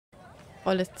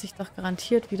Frau lässt sich doch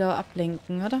garantiert wieder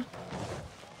ablenken, oder?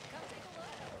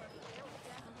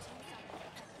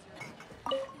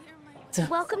 So.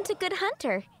 Welcome to Good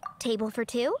Hunter. Table for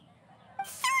two?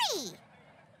 3!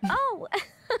 Oh,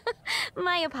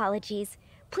 my apologies.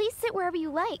 Please sit wherever you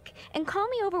like and call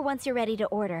me over once you're ready to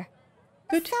order.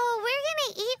 Good. So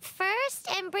we're gonna eat first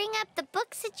and bring up the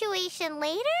book situation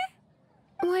later?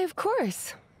 Why, of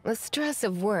course. The stress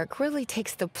of work really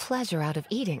takes the pleasure out of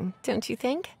eating, don't you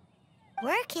think?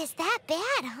 Work is that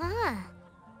bad, huh?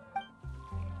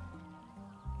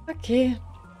 Okay.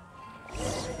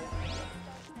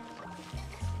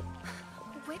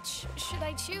 Which should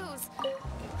I choose?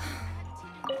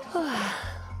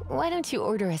 Why don't you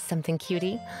order us something,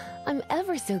 cutie? I'm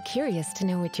ever so curious to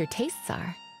know what your tastes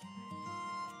are.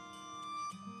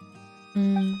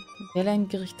 Wähle ein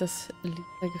Gericht, das Lisa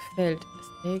gefällt.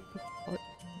 Steak,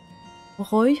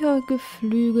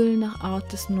 Räuchergeflügel nach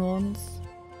Art des Nordens.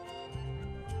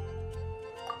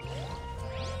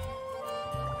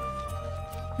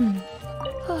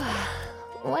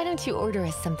 Why don't you order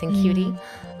us something, cutie?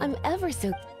 I'm ever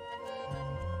so...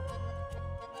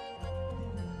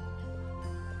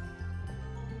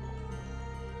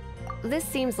 This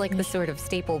seems like the sort of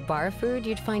staple bar food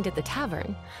you'd find at the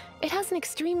tavern. It has an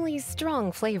extremely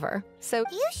strong flavor, so...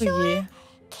 You sure?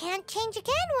 Can't change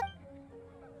again?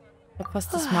 Ich glaub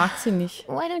fast, das mag sie nicht.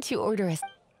 Why don't you order us...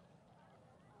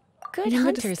 Good Nehmen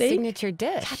wir das Hunter's Steak? signature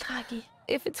dish.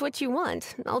 If it's what you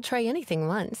want, I'll try anything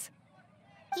once.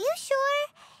 You sure?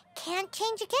 Can't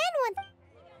change again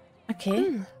when...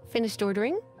 Okay. Finished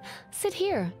ordering? Sit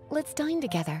here. Let's dine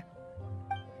together.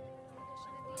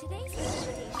 Today's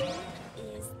recommendation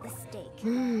is the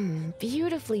steak.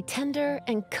 Beautifully tender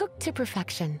and cooked to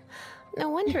perfection. No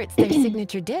wonder it's their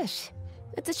signature dish.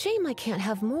 It's a shame I can't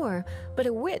have more, but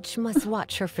a witch must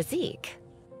watch her physique.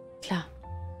 Klar.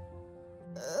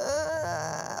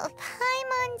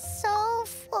 I'm so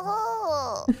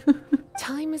full.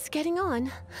 Time is getting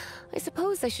on. I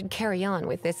suppose I should carry on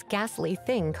with this ghastly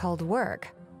thing called work.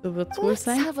 So wird's wohl Let's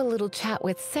sein. have a little chat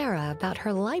with Sarah about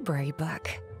her library book.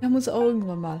 Er muss auch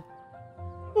irgendwann mal.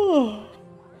 Oh.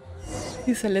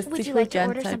 Lisa lässt Would sich you wohl like to gern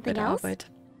order Zeit bei something der else? Arbeit.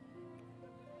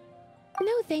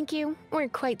 No, thank you. We're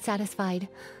quite satisfied.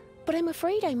 But I'm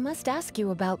afraid I must ask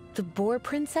you about the boar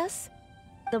princess.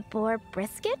 The boar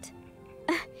brisket?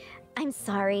 I'm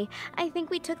sorry. I think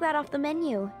we took that off the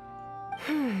menu.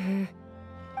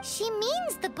 She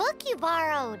means the book you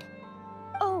borrowed.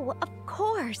 Oh, of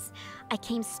course. I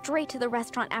came straight to the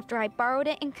restaurant after I borrowed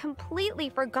it and completely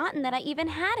forgotten that I even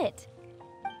had it.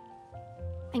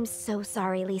 I'm so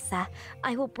sorry, Lisa.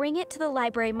 I will bring it to the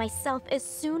library myself as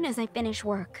soon as I finish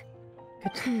work.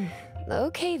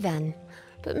 Okay then.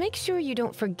 But make sure you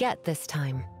don't forget this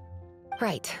time.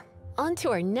 Right. On to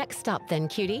our next stop then,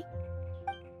 cutie.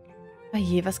 Oh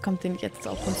je, was kommt denn jetzt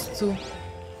auf uns zu?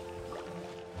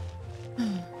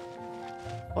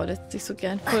 Oh, lässt sich so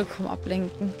gern vollkommen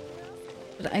ablenken.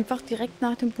 Oder einfach direkt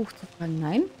nach dem Buch zu fragen.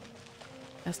 Nein.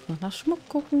 Erst noch nach Schmuck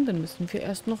gucken, dann müssen wir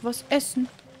erst noch was essen.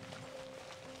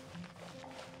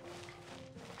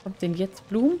 Kommt denn jetzt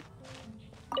Blumen?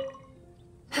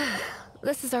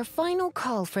 This is our final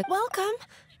call for... Welcome.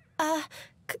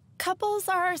 Couples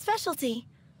are our specialty.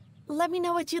 Let me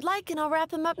know what you'd like and I'll wrap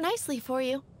them up nicely for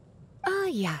you. Ah,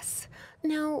 yes.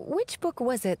 Now, which book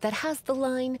was it that has the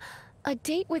line, "A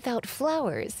date without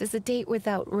flowers is a date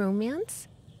without romance"?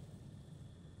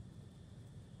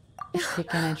 Ich hätte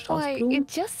gerne einen Strauß Why, Blumen. it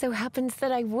just so happens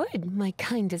that I would, my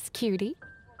kindest cutie.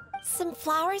 Some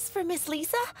flowers for Miss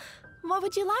Lisa? What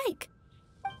would you like?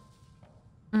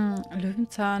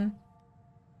 Löwenzahn.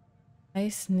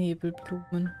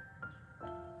 Eisnebelblumen.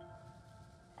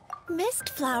 Mist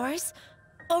flowers.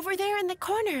 Over there in the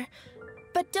corner.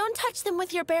 But don't touch them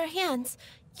with your bare hands.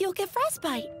 You'll get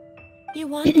frostbite. You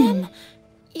want them?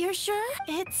 You're sure?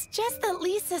 It's just that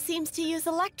Lisa seems to use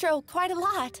Electro quite a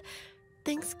lot.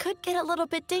 Things could get a little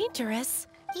bit dangerous.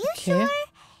 You Okay. sure?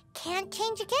 Can't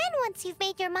change again once you've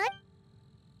made your mind.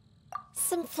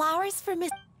 Some flowers for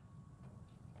Miss...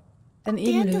 Dann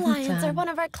eben Dandelions are Löwenzahn. one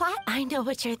of our class... I know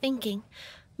what you're thinking.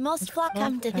 Most flock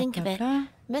come to think of it. Bla,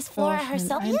 Miss Flora Brauche einen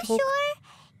herself... You Eindruck. sure?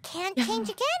 Can't change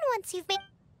again once you've made...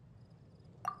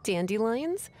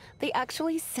 Dandelions? They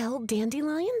actually sell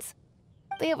dandelions?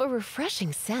 They have a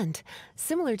refreshing scent,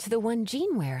 similar to the one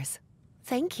Jean wears.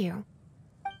 Thank you.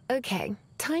 Okay,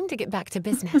 time to get back to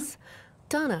business.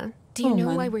 Donna, do you Oh, know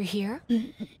man. why we're here?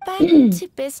 Back to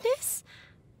business?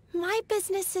 My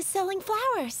business is selling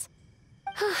flowers.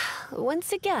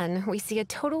 Once again, we see a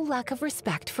total lack of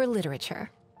respect for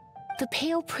literature. The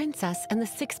Pale Princess and the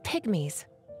Six Pygmies.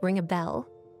 Ring a bell?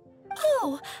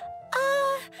 Oh,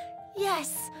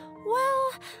 yes.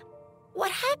 Well,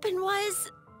 what happened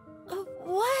was...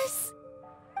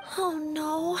 Oh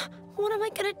no, what am I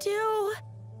gonna do?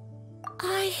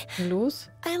 Los?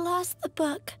 I lost the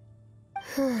book.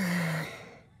 A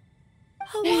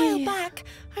while back,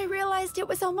 I realized it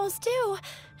was almost due,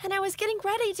 and I was getting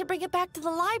ready to bring it back to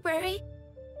the library.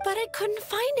 But I couldn't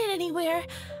find it anywhere.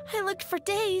 I looked for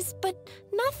days, but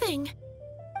nothing.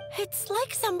 It's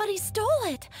like somebody stole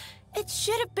it. It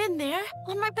should have been there,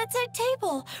 on my bedside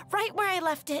table, right where I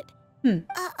left it.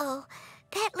 Uh-oh.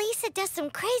 That Lisa does some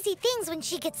crazy things when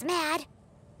she gets mad.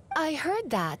 I heard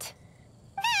that.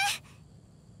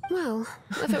 Well,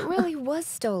 if it really was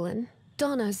stolen,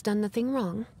 Donna's done nothing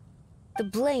wrong. The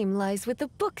blame lies with the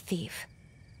book thief.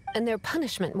 And their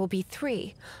punishment will be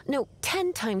 10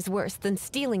 times worse than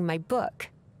stealing my book.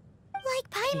 Like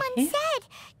Paimon said,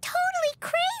 totally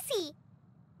crazy.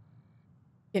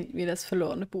 Kennt wir das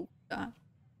verlorene Buch da?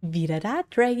 Wieder da,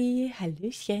 Draggy.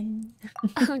 Hallöchen.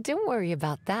 Oh, don't worry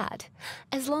about that.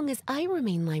 As long as I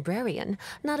remain librarian,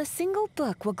 not a single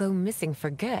book will go missing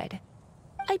for good.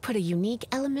 I put a unique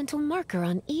elemental marker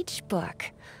on each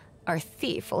book. Our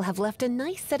thief will have left a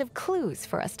nice set of clues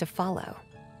for us to follow.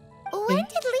 When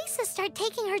did Lisa start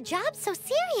taking her job so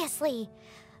seriously?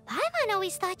 Paimon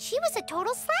always thought she was a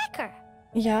total slacker.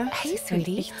 Ja, Hey, sie scheint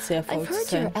sweetie. echt sehr faul I've zu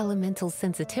heard your sein. elemental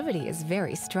sensitivity is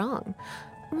very strong.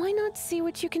 Why not see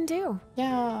what you can do?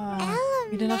 Ja,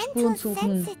 wieder nach Elemental Spuren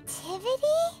suchen.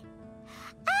 sensitivity?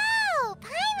 Oh,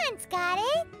 Paimon's got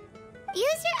it.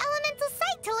 Use your elemental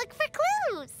sight to look for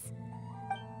clues.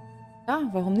 Ja,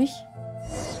 warum nicht?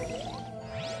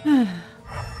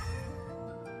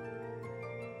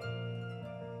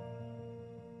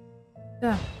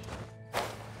 Ja.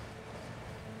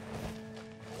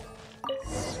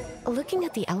 Looking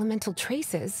at the elemental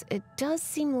traces, it does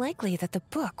seem likely that the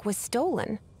book was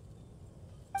stolen.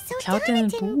 So Klaut Donna er ein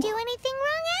didn't do Buch? anything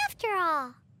wrong after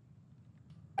all.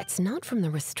 It's not from the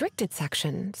restricted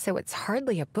section, so it's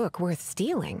hardly a book worth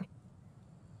stealing.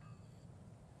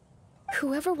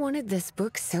 Whoever wanted this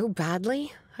book so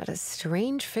badly had a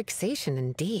strange fixation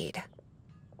indeed.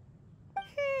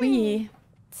 Ui.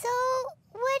 So,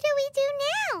 what do we do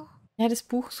now? Ja, das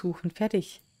Buch suchen.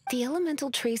 Fertig. The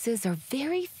elemental traces are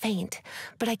very faint,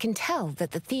 but I can tell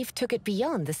that the thief took it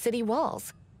beyond the city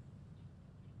walls.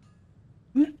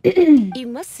 You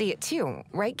must see it too,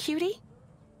 right, cutie?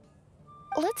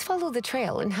 Let's follow the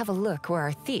trail and have a look where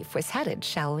our thief was headed,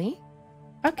 shall we?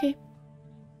 Okay.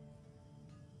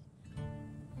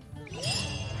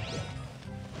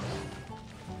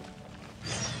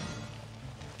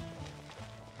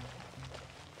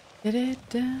 Da, da,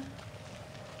 da.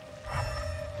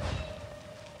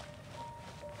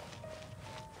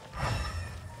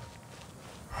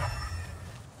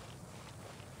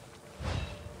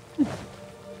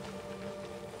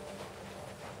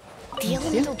 The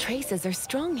elemental traces are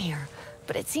strong here,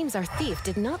 but it seems our thief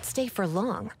did not stay for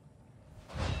long.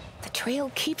 The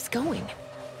trail keeps going.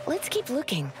 Let's keep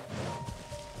looking.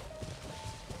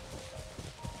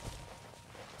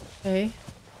 Okay.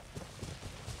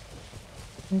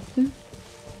 Hinten.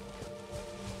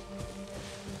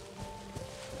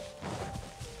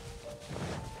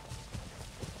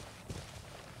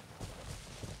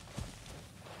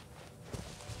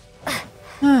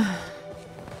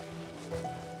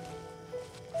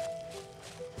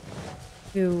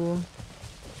 Jo.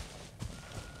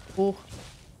 Hoch.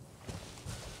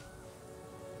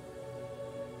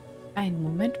 Einen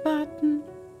Moment warten.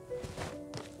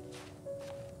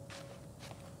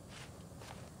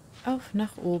 Auf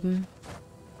nach oben.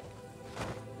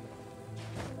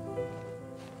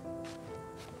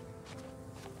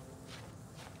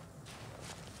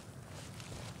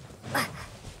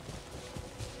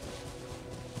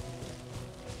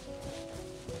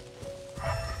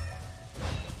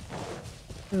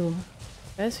 So,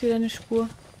 da ist wieder eine Spur.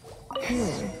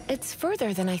 It's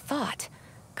further than I thought.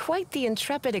 Quite the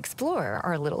intrepid explorer,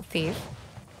 our little thief.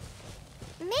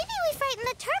 Maybe we frightened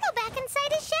the turtle back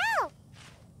inside his shell.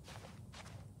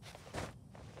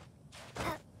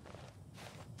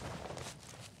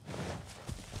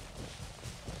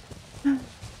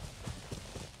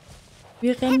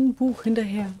 Wir rennen Buch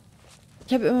hinterher.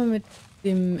 Ich habe immer mit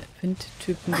dem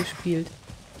Wind-Typen gespielt.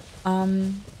 Ja,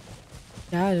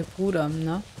 der Bruder,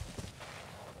 ne?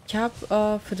 Ich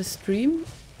habe für das Stream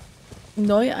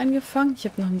neu angefangen. Ich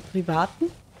habe noch einen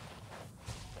privaten.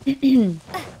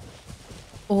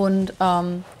 Und,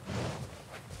 ja.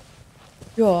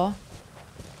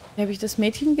 Da habe ich das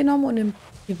Mädchen genommen und im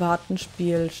privaten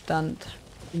Spielstand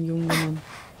den Jungen genommen.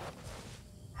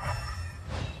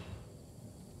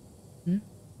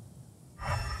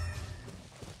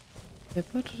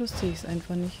 Deppert, oder sehe ich es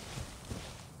einfach nicht?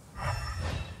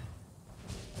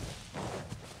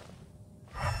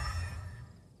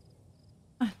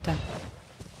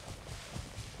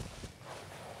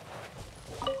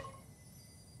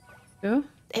 Ja.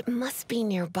 It must be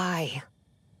nearby.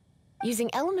 Using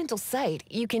elemental sight,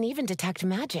 you can even detect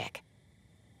magic.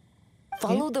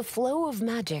 Follow the flow of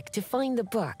magic to find the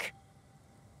book.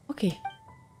 Okay.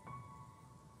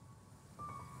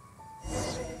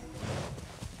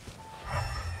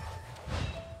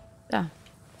 Da.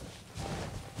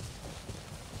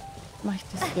 Mach ich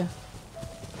das hier.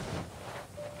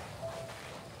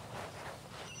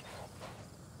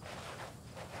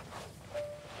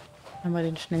 Haben wir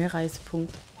den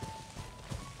Schnellreisepunkt.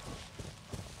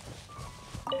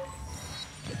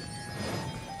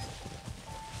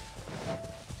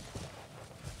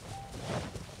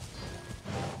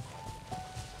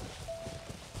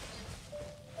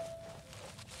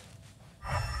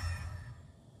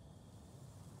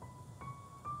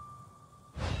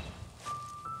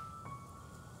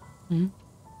 Mhm.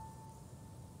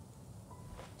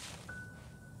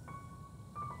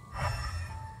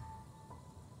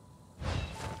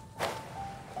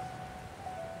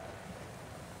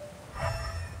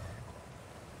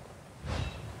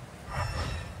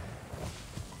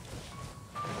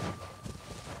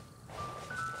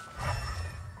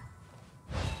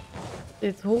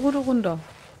 Jetzt hoch oder runter?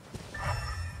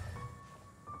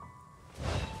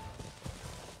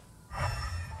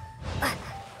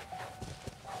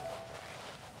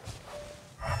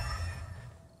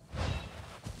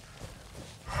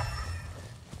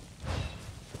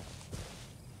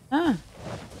 Ah.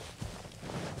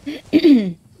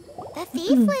 The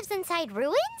thief lives inside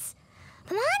ruins?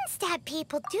 Mondstadt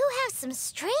people do have some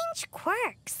strange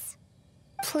quirks.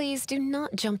 Please do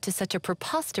not jump to such a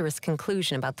preposterous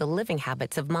conclusion about the living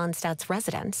habits of Mondstadt's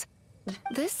residents.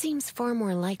 This seems far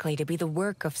more likely to be the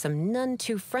work of some none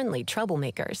too friendly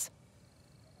troublemakers.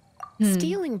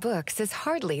 Stealing books is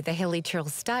hardly the Hilly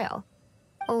Churl's style.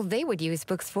 All they would use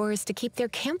books for is to keep their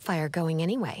campfire going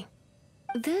anyway.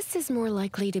 This is more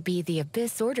likely to be the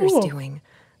Abyss Order's doing.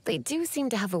 They do seem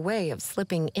to have a way of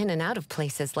slipping in and out of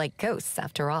places like ghosts,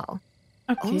 after all.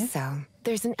 Okay. Also,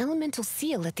 there's an elemental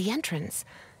seal at the entrance.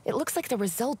 It looks like the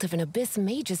result of an Abyss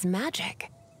mage's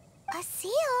magic. A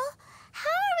seal? How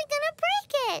are we gonna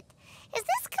break it? Is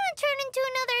this gonna turn into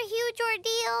another huge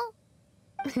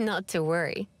ordeal? Not to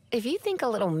worry. If you think a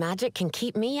little magic can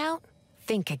keep me out,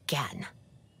 think again.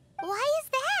 Why is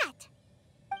that?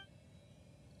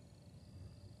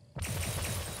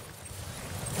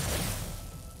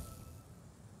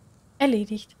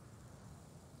 Erledigt.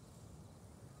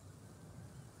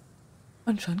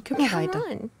 Und schon können wir Come weiter.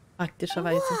 on.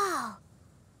 Praktischerweise. Whoa.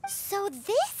 So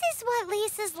this is what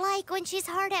Lisa's like when she's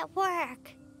hard at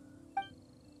work.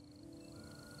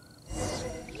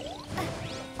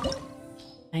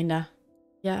 Einer.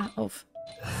 Ja, auf.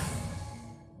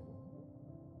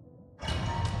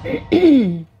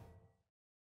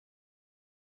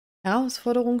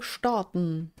 Herausforderung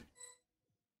starten.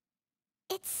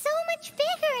 It's so much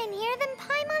bigger in here than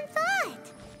Paimon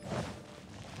thought.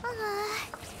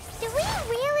 Do we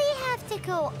really have to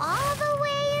go all the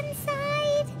way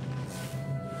inside?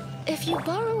 If you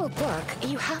borrow a book,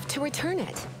 you have to return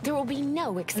it. There will be no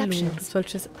Hallo, du exceptions.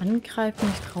 sollst angreifen,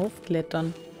 nicht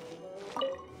draufklettern.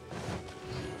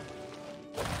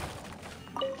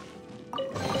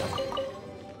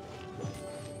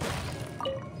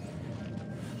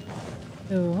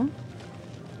 So.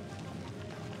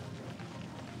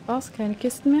 Was? Keine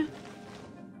Kisten mehr?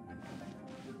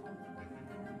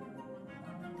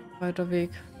 Weiter Weg.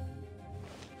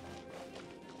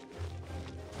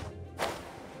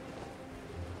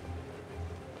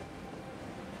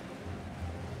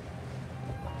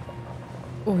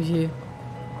 Oh je.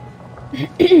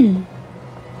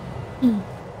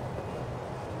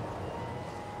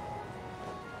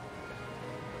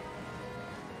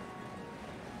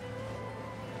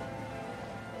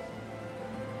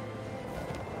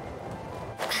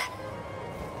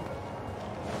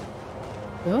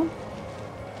 So.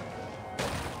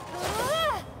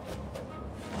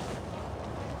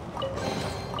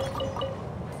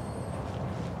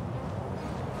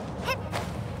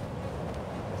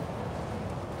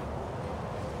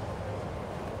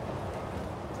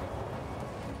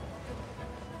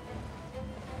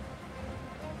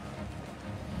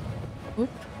 Upp.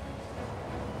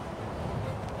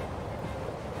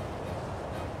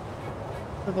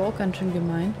 Das war auch ganz schön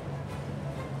gemein.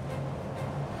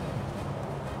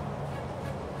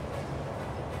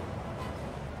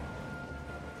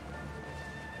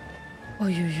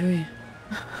 Uiuiui.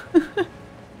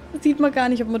 Das sieht man gar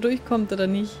nicht, ob man durchkommt oder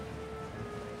nicht.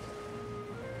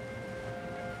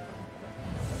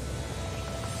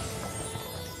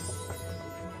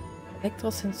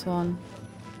 Elektrosensoren.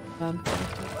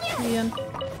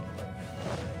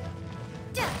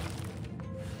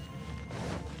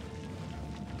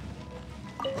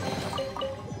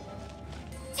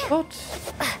 Gott.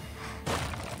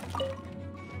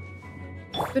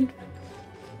 5.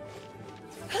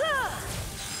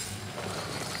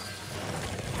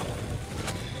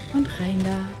 Und rein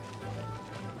da.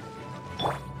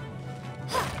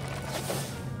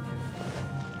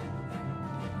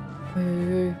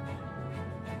 Uiuiui.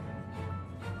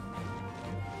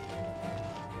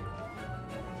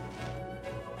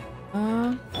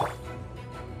 Ah.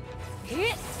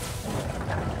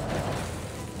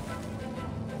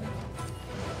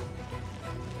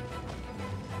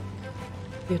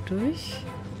 Hier durch.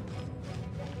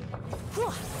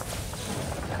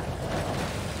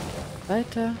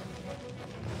 Weiter.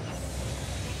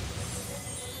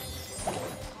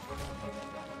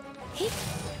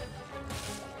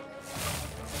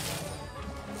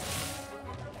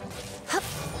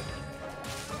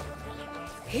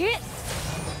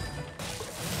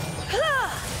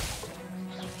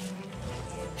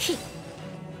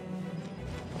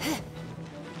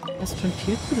 Das ist schon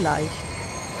viel zu leicht.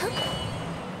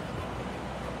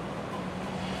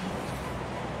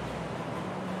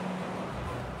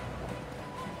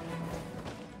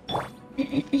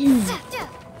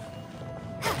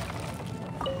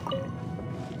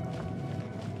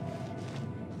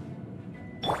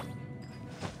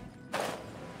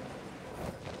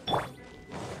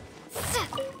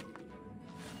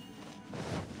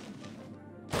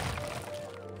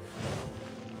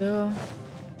 So. Will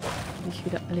ich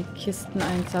wieder alle Kisten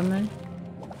einsammeln.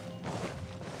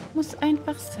 Muss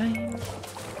einfach sein.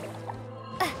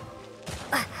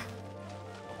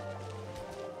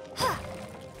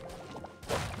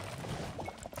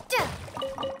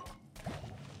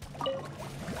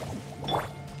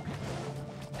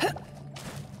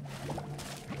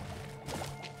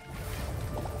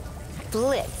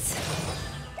 Blitz.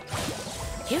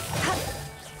 Yep.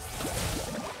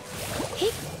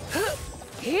 Hip.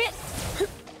 Hip.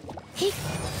 Hip.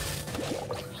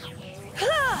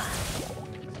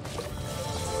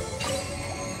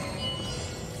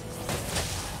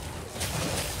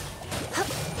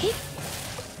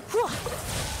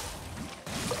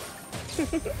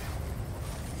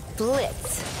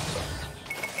 Blitz.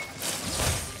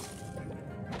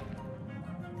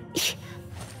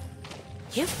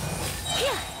 Yep.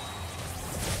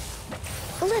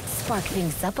 Let's spark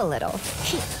things up a little.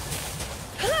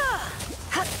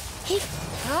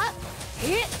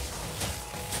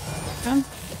 Komm.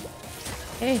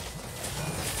 Hey.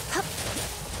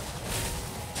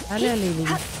 Alle erledigen.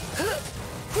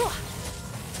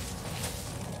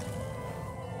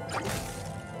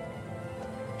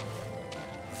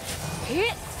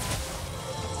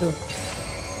 So.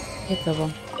 Jetzt aber.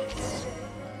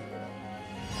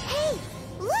 Hey,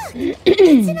 look!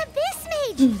 It's an abyss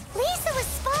mage! Lisa was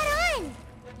spot on!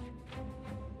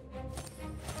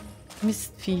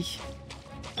 Mistviech.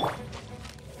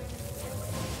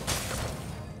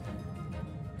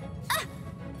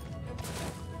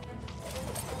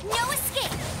 No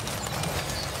escape!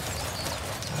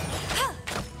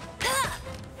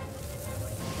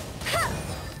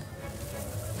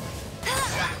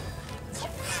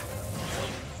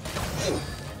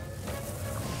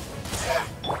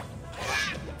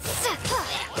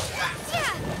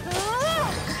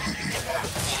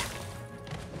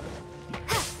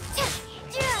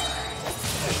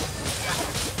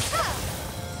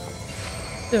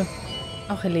 So.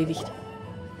 Auch erledigt.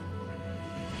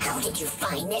 How did you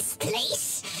find this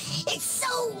place? It's so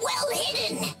well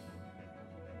hidden!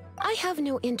 I have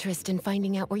no interest in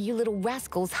finding out where you little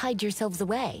rascals hide yourselves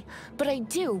away, but I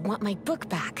do want my book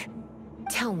back.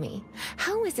 Tell me,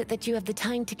 how is it that you have the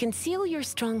time to conceal your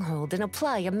stronghold and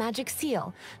apply a magic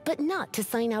seal, but not to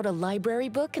sign out a library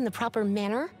book in the proper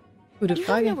manner? Gute You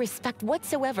have no Frage. respect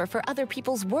whatsoever for other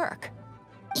people's work.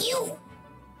 You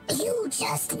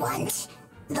just want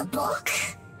the book?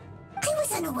 I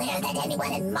was unaware that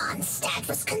anyone in Mondstadt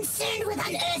was concerned with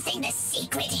unearthing the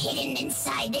secret hidden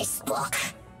inside this book.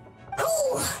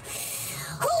 Who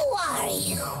are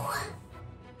you?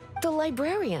 The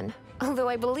librarian, although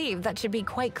I believe that should be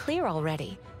quite clear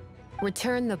already.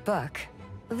 Return the book.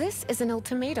 This is an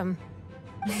ultimatum.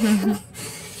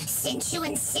 Since you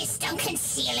insist on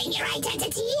concealing your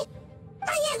identity,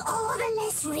 I have all the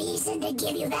less reason to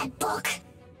give you that book.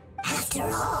 After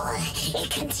all,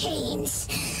 it contains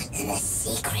the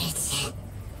secret.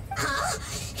 Huh?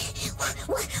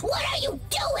 What are you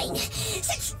doing?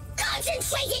 Such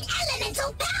concentrated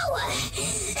elemental power!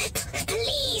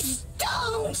 Please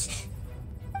don't!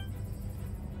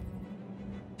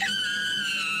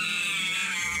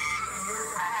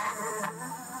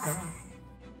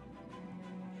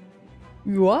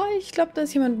 Ja, ich glaube, da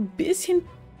ist jemand ein bisschen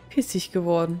pissig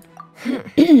geworden.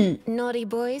 Naughty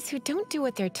boys who don't do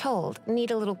what they're told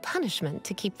need a little punishment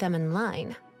to keep them in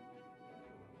line.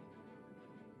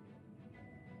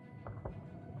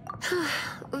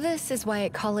 This is why I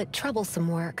call it troublesome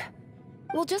work.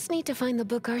 We'll just need to find the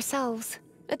book ourselves.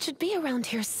 It should be around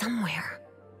here somewhere.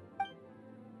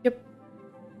 Yep.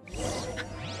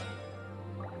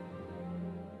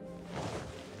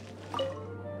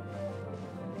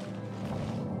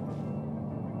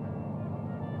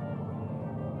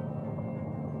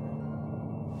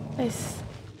 Nice.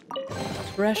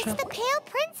 Pressure. It's the Pale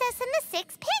Princess and the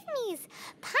Six Pygmies.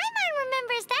 Paimon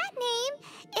remembers that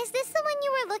name. Is this the one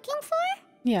you were looking for?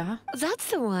 Yeah.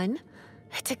 That's the one.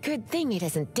 It's a good thing it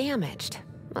isn't damaged.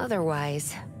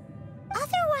 Otherwise...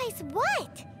 Otherwise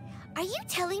what? Are you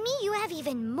telling me you have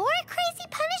even more crazy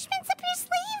punishments up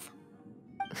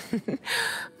your sleeve?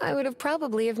 I would have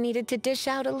probably have needed to dish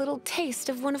out a little taste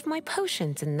of one of my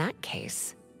potions in that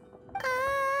case.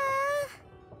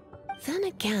 Then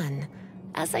again,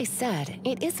 as I said,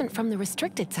 it isn't from the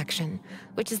restricted section,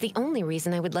 which is the only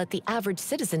reason I would let the average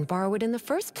citizen borrow it in the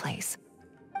first place.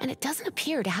 And it doesn't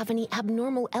appear to have any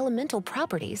abnormal elemental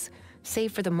properties,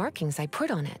 save for the markings I put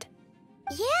on it.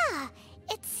 Yeah,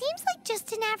 it seems like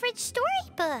just an average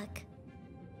storybook.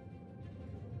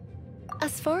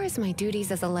 As far as my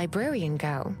duties as a librarian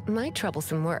go, my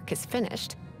troublesome work is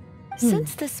finished.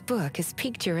 Since this book has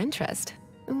piqued your interest,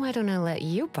 why don't I let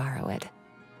you borrow it?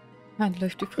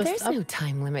 Läuft die Frist There's ab. no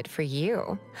time limit for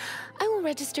you. I will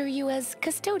register you as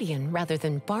custodian rather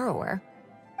than borrower.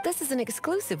 This is an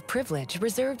exclusive privilege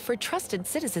reserved for trusted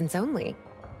citizens only.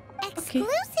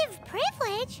 Exclusive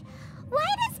privilege? Why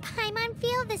does Paimon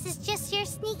feel this is just your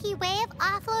sneaky way of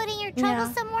offloading your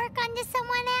troublesome work onto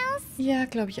someone else? Ja,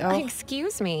 glaube ich auch.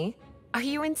 Excuse me, are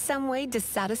you in some way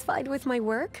dissatisfied with my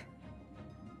work?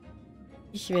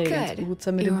 Ich werde ganz Good.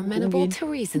 behutsam mit You're dem Buch amenable umgehen. to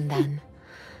reason then.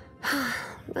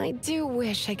 I do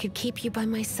wish I could keep you by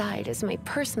my side as my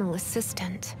personal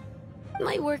assistant.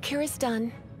 My work here is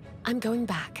done. I'm going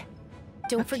back.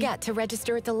 Don't forget to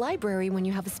register at the library when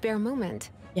you have a spare moment.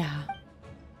 Ja.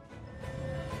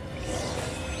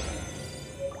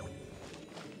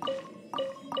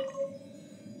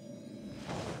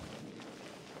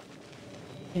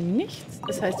 Hier nichts.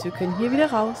 Das heißt, wir können hier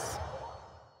wieder raus.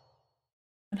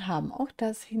 Und haben auch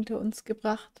das hinter uns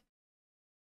gebracht.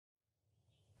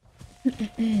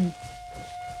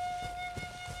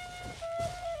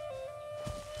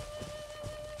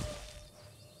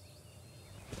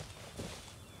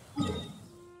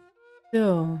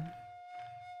 So.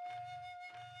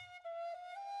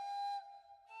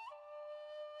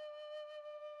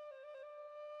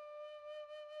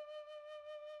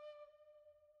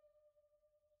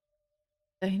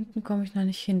 Da hinten komme ich noch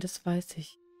nicht hin, das weiß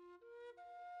ich.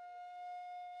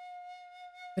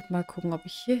 Ich werde mal gucken, ob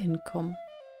ich hier hinkomme.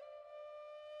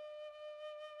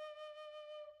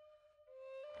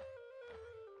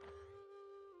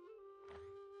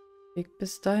 Der Weg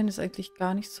bis dahin ist eigentlich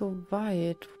gar nicht so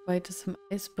weit, wobei das im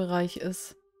Eisbereich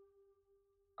ist.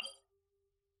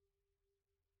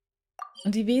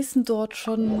 Und die Wesen dort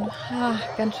schon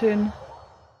ganz schön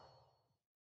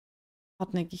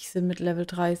hartnäckig sind mit Level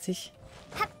 30.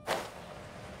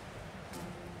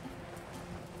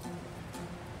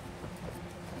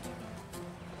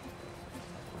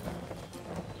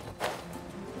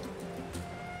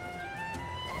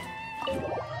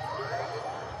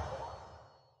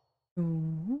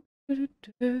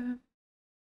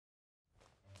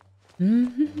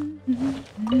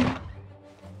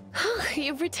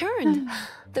 You've returned.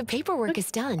 The paperwork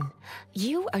is done.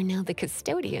 You are now the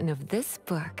custodian of this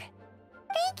book.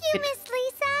 Thank you, Miss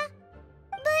Lisa.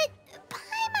 But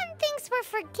Paimon thinks we're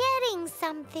forgetting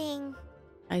something.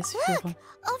 Look, Eisführer.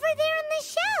 over there on the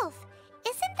shelf.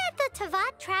 Isn't that the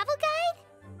Teyvat travel guide?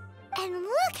 And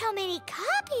look how many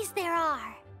copies there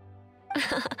are.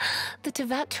 The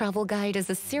Teyvat Travel Guide is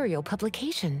a serial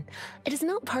publication. It is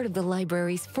not part of the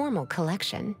library's formal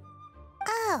collection.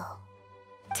 Oh.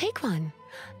 Take one.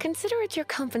 Consider it your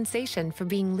compensation for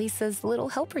being Lisa's little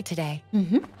helper today.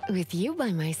 With you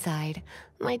by my side,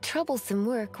 my troublesome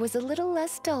work was a little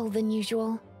less dull than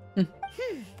usual. The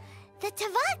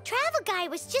Teyvat travel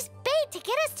guide was just bait to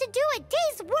get us to do a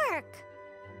day's work.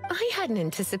 I hadn't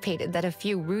anticipated that a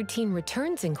few routine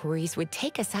returns inquiries would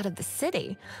take us out of the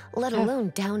city, let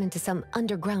alone down into some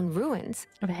underground ruins.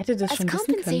 Aber hätte das As schon wissen können.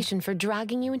 compensation for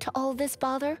dragging you into all this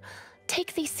bother,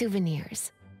 take these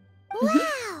souvenirs. Wow!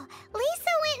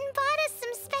 Lisa went and bought us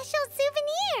some special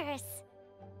souvenirs.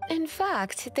 In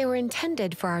fact, they were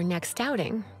intended for our next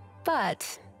outing.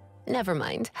 But, never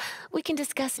mind. We can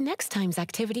discuss next time's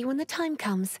activity when the time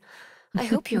comes. I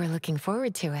hope you are looking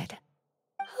forward to it.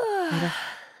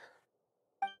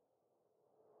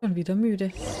 Schon wieder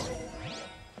müde.